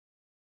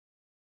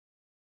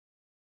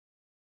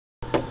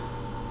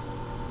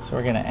So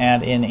we're going to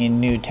add in a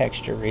new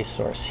texture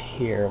resource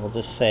here. We'll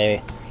just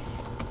say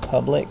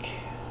public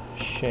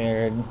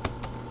shared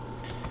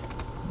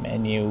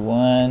menu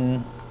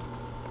 1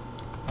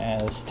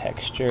 as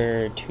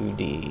texture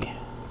 2D.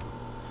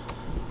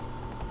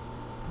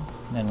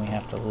 Then we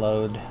have to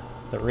load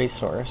the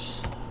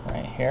resource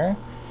right here.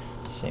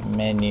 Say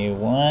menu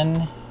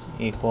 1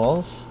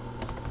 equals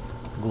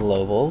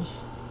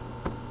globals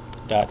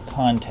dot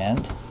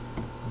content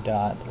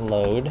dot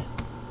load,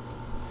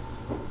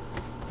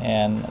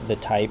 and the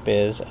type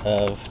is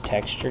of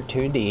texture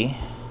 2D,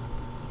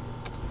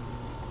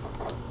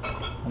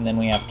 and then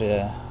we have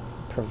to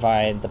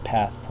provide the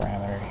path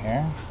parameter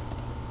here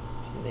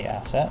to the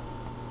asset,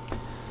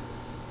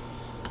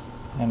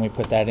 and we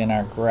put that in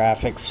our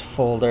graphics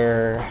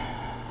folder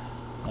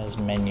as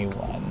menu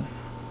 1.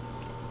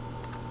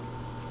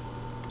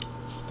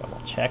 Just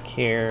double check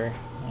here,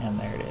 and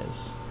there it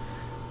is.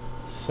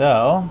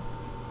 So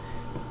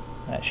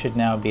that should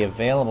now be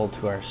available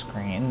to our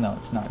screen, though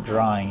it's not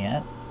drawing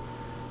yet.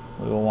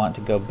 We will want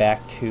to go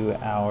back to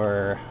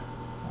our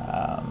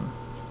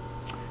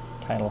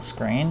title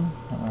screen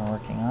that we're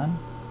working on.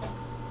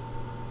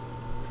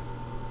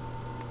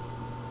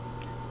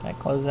 Did I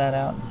close that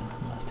out?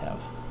 Must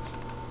have.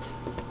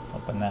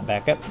 Open that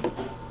back up.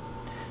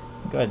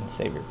 Go ahead and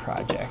save your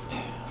project.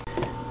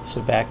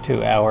 So back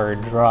to our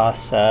draw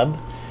sub.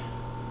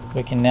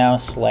 We can now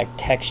select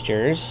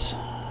textures,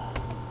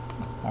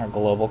 our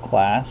global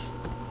class,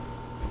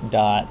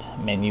 dot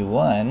menu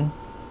 1,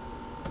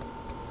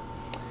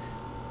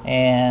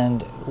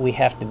 and we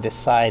have to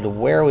decide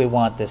where we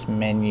want this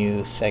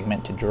menu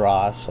segment to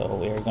draw. So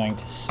we are going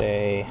to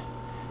say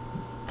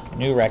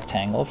new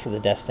rectangle for the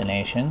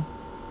destination,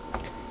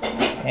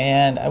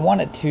 and I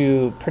want it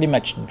to pretty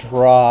much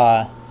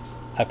draw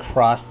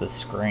across the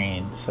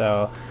screen.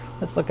 So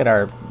let's look at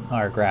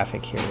our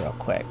graphic here real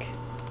quick.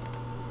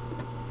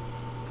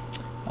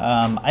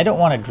 I don't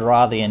want to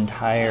draw the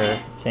entire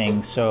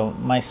thing, so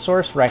my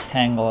source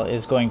rectangle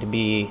is going to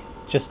be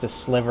just a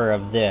sliver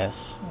of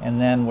this, and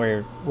then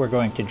we're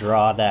going to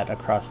draw that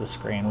across the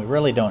screen. We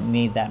really don't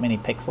need that many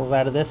pixels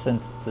out of this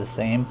since it's the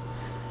same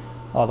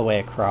all the way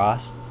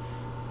across.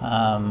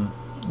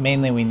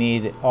 Mainly we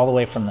need all the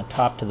way from the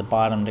top to the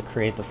bottom to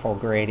create the full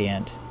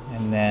gradient,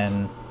 and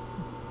then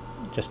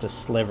just a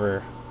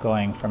sliver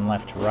going from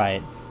left to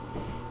right.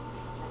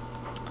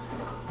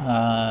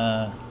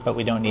 But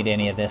we don't need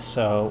any of this,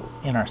 so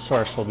in our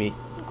source we'll be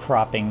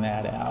cropping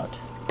that out.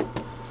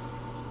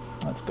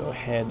 Let's go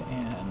ahead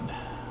and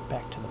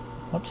back to the,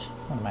 whoops,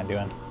 what am I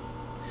doing?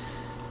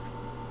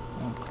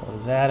 I'll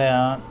close that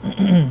out.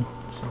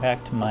 So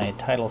back to my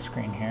title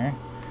screen here.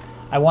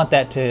 I want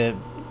that to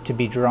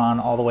be drawn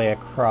all the way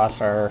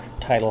across our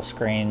title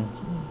screen.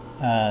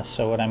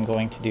 So what I'm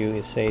going to do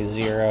is say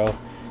 0,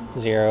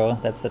 0,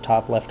 that's the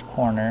top left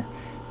corner,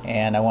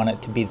 and I want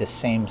it to be the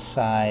same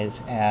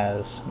size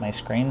as my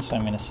screen, so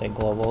I'm going to say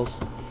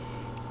globals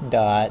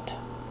dot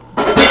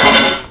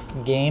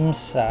game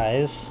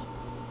size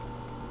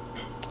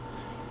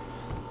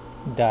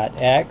dot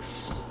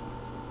x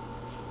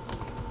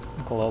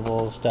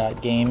globals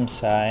dot game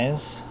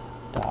size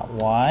dot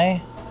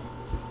y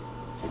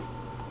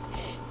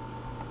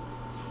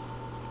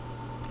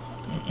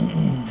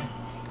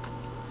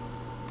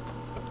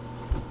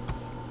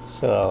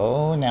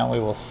So now we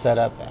will set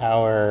up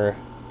our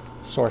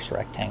source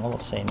rectangle. We'll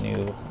say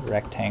new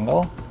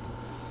rectangle.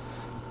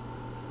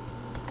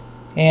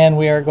 And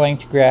we are going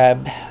to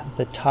grab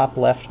the top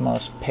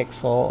leftmost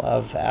pixel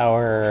of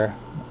our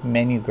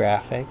menu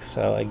graphic.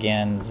 So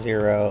again,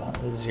 0,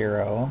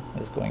 0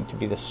 is going to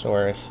be the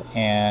source.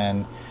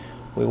 And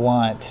we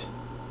want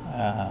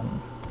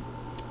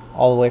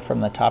all the way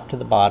from the top to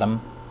the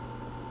bottom.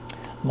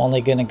 I'm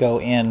only going to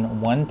go in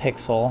 1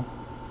 pixel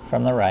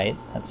from the right.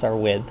 That's our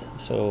width.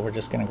 So we're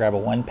just going to grab a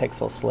 1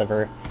 pixel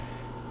sliver,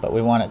 but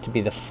we want it to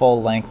be the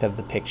full length of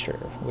the picture,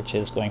 which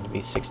is going to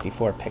be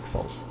 64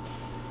 pixels.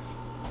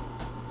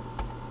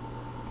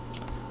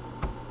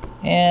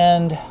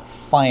 And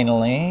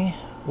finally,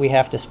 we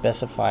have to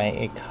specify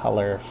a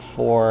color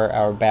for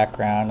our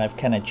background. I've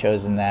kind of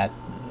chosen that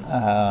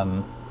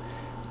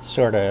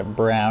sort of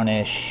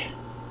brownish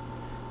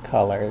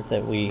color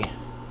that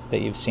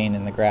you've seen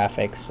in the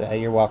graphics.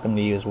 You're welcome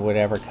to use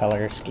whatever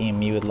color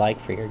scheme you would like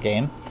for your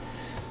game.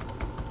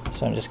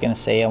 So I'm just going to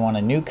say I want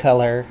a new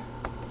color,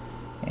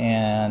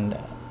 and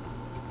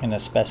I'm going to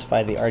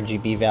specify the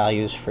RGB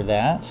values for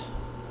that.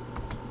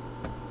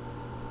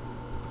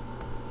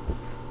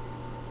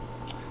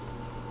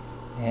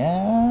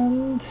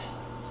 And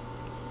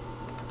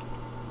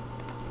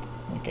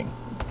we can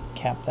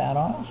cap that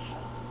off.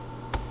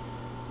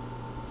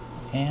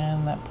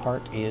 And that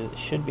part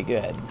should be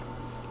good.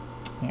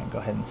 I'm going to go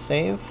ahead and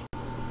save.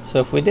 So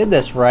if we did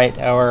this right,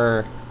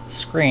 our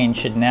screen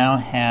should now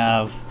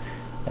have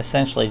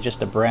essentially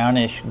just a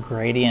brownish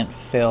gradient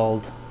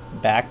filled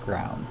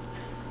background.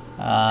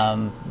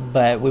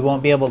 But we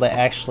won't be able to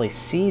actually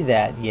see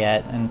that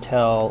yet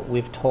until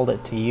we've told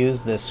it to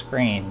use this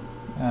screen.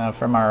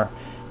 From our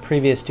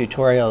previous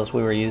tutorials,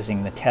 we were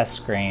using the test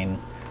screen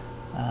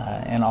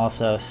and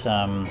also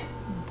some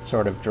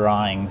sort of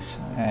drawings,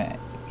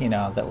 you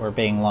know, that were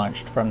being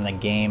launched from the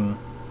game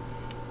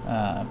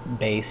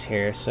base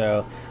here.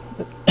 So,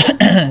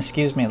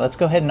 excuse me, let's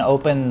go ahead and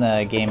open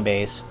the game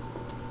base,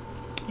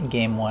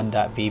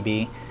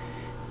 game1.vb.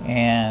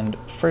 And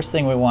first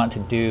thing we want to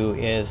do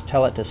is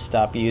tell it to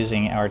stop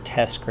using our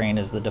test screen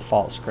as the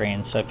default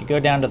screen. So if you go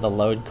down to the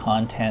load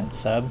content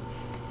sub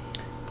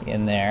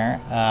in there,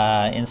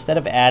 instead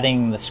of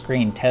adding the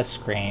screen test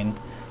screen,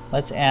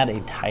 let's add a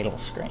title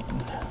screen.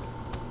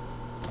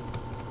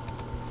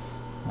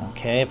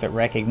 Okay, if it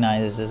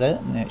recognizes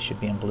it, and it should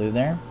be in blue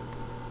there.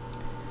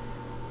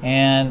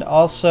 And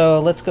also,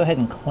 let's go ahead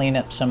and clean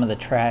up some of the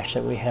trash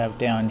that we have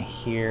down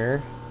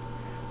here.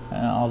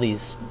 All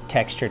these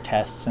texture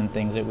tests and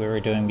things that we were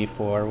doing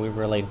before, we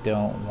really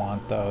don't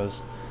want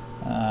those.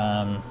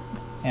 And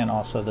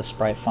also the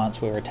sprite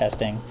fonts we were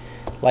testing.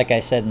 Like I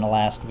said in the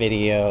last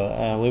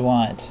video, we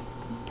want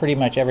pretty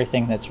much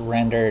everything that's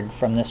rendered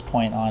from this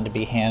point on to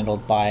be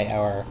handled by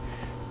our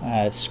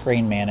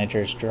screen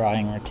manager's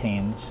drawing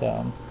routine.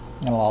 So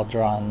it'll all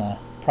draw in the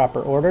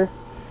proper order.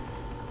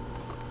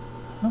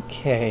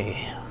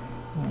 Okay,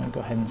 I'm going to go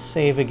ahead and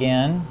save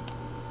again.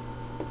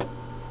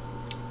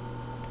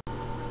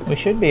 We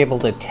should be able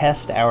to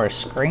test our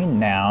screen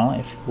now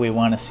if we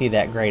want to see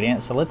that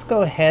gradient. So let's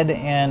go ahead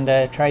and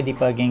try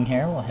debugging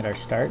here. We'll hit our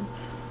start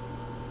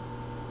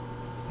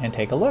and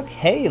take a look.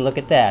 Hey, look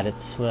at that.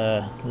 It's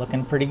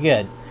looking pretty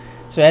good.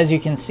 So as you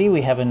can see,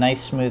 we have a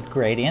nice smooth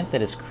gradient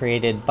that is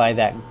created by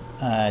that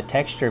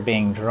texture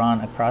being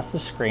drawn across the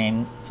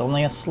screen. It's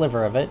only a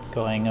sliver of it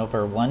going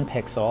over 1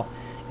 pixel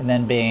and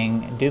then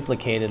being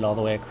duplicated all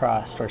the way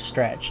across or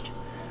stretched.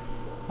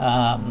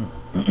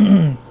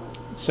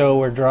 So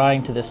we're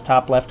drawing to this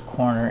top left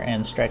corner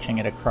and stretching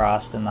it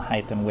across in the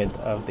height and width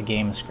of the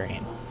game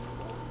screen.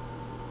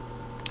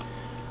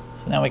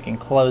 So now we can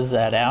close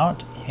that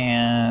out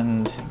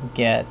and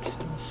get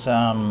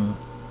some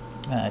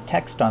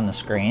text on the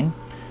screen.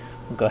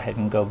 We'll go ahead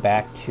and go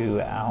back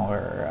to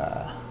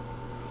our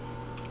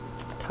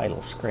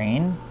title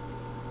screen.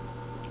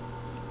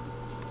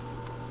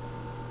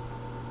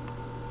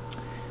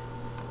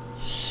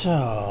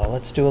 So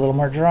let's do a little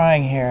more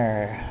drawing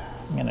here.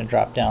 I'm going to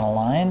drop down a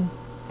line.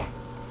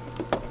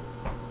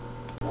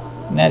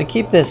 Now to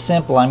keep this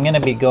simple, I'm going to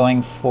be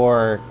going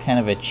for kind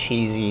of a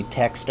cheesy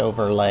text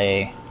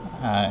overlay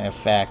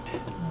effect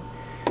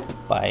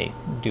by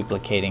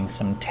duplicating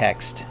some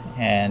text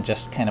and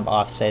just kind of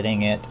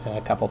offsetting it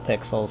a couple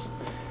pixels.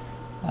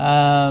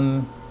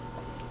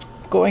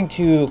 Going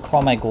to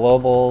call my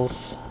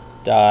globals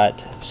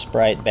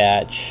 .sprite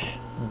batch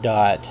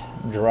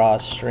 .draw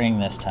string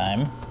this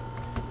time.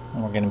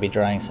 And we're going to be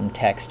drawing some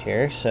text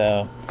here.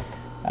 So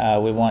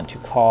we want to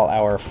call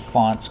our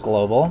fonts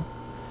global.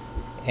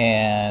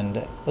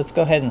 And let's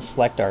go ahead and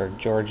select our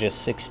Georgia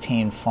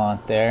 16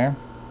 font there.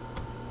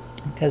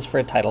 Because for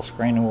a title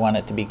screen we want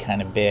it to be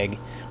kind of big.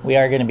 We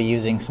are going to be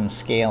using some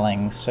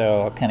scaling,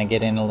 so I'll kind of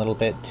get in a little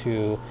bit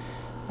to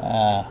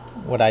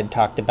what I'd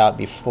talked about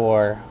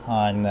before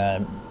on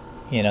the,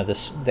 you know,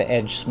 the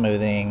edge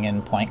smoothing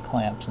and point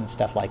clamps and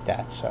stuff like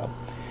that. So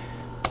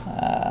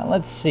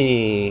let's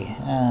see.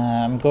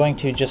 I'm going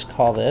to just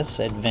call this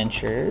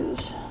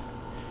Adventures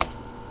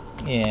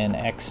in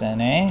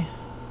XNA.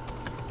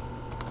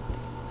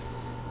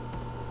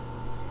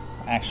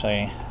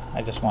 Actually,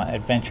 I just want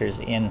Adventures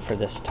in for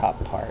this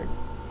top part.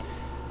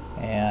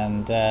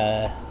 And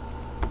I'm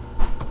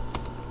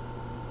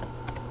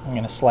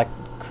going to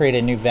create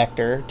a new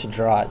vector to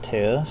draw it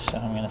to. So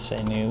I'm going to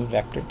say new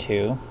vector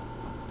 2.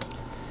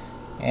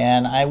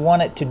 And I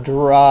want it to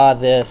draw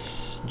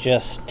this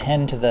just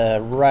 10 to the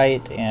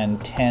right and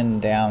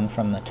 10 down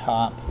from the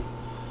top.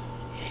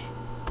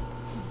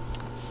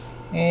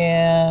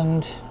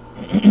 And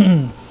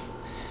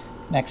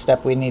next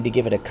up we need to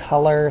give it a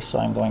color, so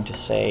I'm going to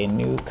say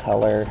new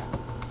color,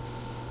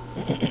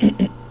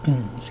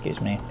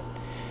 excuse me,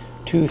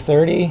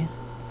 230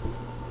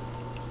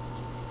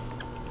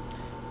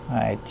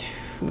 by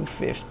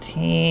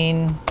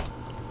 215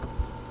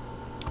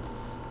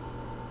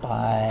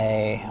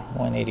 by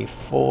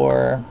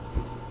 184,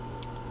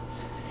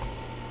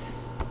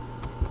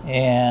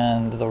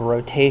 and the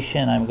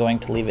rotation I'm going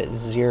to leave it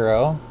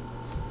 0,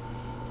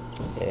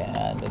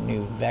 and a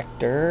new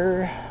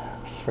vector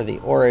for the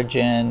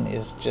origin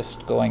is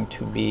just going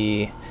to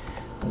be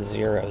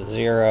 0,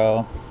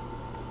 0.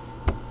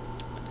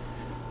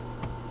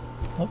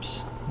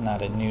 Oops,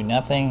 not a new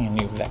nothing, a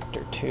new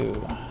vector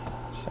 2.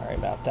 Sorry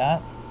about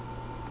that.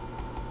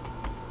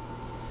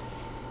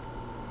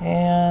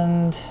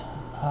 And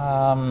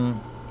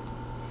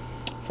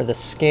for the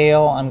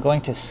scale, I'm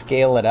going to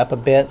scale it up a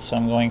bit, so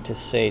I'm going to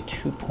say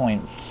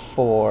 2.4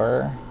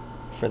 for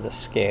the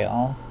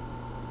scale.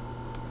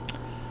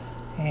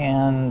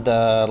 And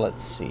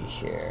let's see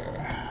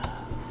here.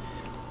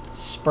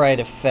 Sprite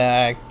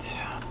effect,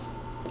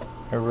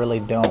 I really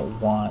don't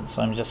want,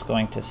 so I'm just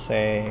going to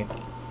say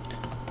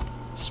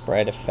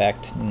sprite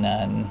effect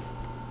none.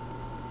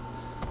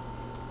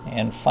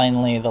 And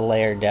finally, the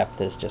layer depth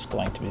is just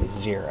going to be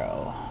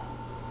 0.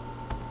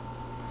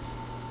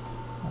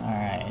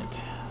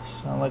 Alright,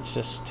 So let's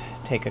just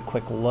take a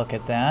quick look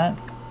at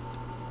that.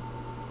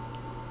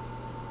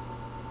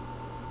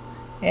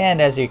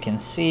 And as you can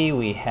see,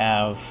 we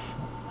have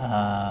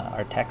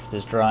our text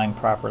is drawing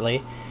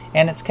properly,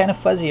 and it's kind of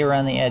fuzzy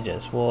around the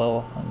edges.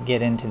 We'll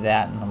get into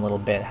that in a little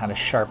bit, how to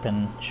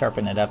sharpen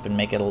it up and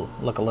make it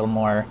look a little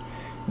more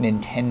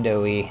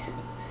Nintendo-y.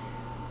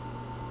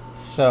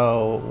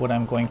 So what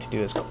I'm going to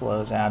do is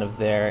close out of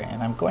there,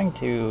 and I'm going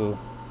to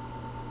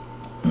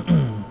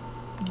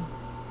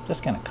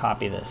just going to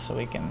copy this so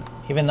we can,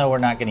 even though we're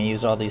not going to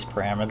use all these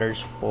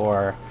parameters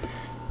for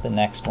the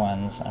next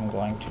ones, I'm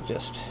going to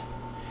just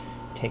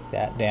take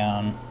that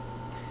down.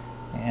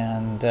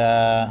 And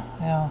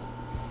well,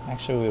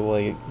 actually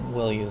we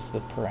will use the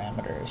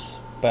parameters,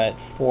 but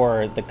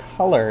for the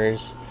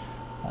colors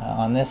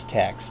on this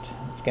text,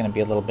 it's going to be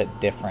a little bit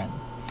different.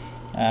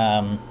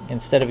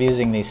 Instead of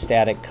using these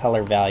static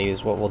color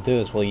values, what we'll do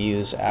is we'll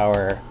use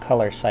our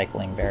color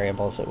cycling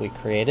variables that we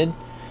created.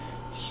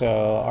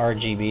 So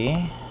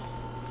RGB,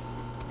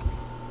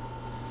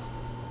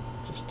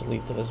 just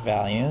delete those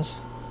values.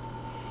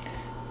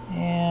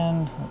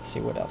 And let's see,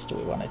 what else do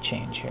we want to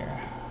change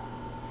here?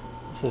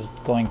 This is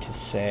going to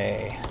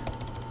say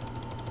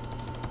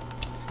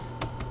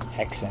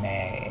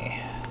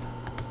XNA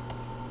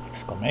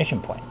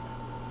exclamation point.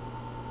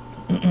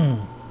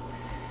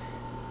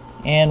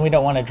 And we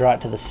don't want to draw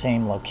it to the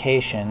same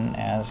location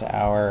as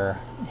our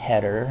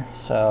header,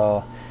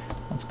 so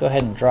let's go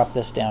ahead and drop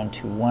this down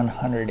to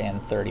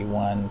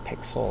 131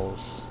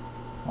 pixels,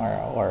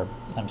 or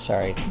I'm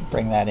sorry,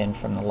 bring that in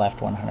from the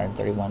left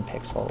 131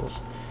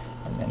 pixels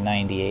and then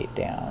 98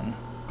 down.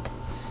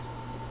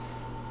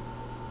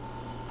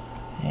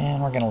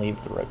 And we're going to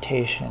leave the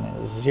rotation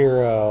at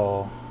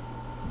 0.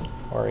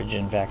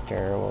 Origin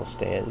vector will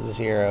stay at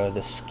 0.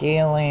 The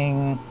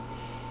scaling,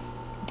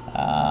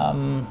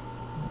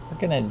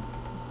 we're going to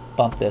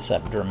bump this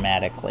up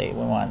dramatically.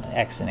 We want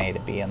XNA to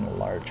be in the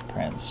large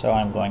print, so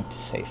I'm going to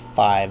say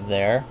 5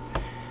 there.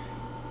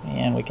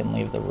 And we can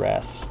leave the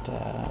rest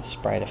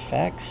sprite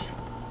effects,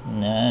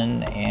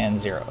 none, and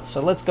 0. So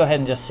let's go ahead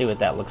and just see what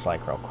that looks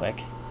like real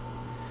quick.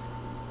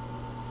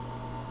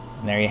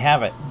 And there you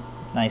have it.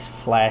 Nice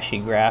flashy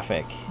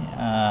graphic.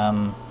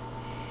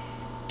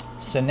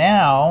 So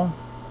now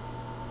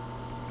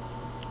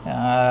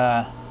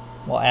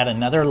we'll add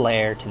another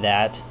layer to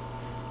that,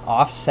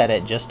 offset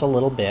it just a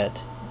little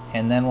bit,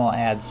 and then we'll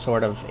add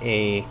sort of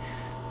a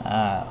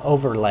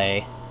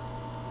overlay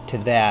to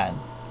that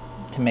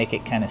to make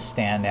it kind of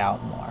stand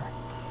out more.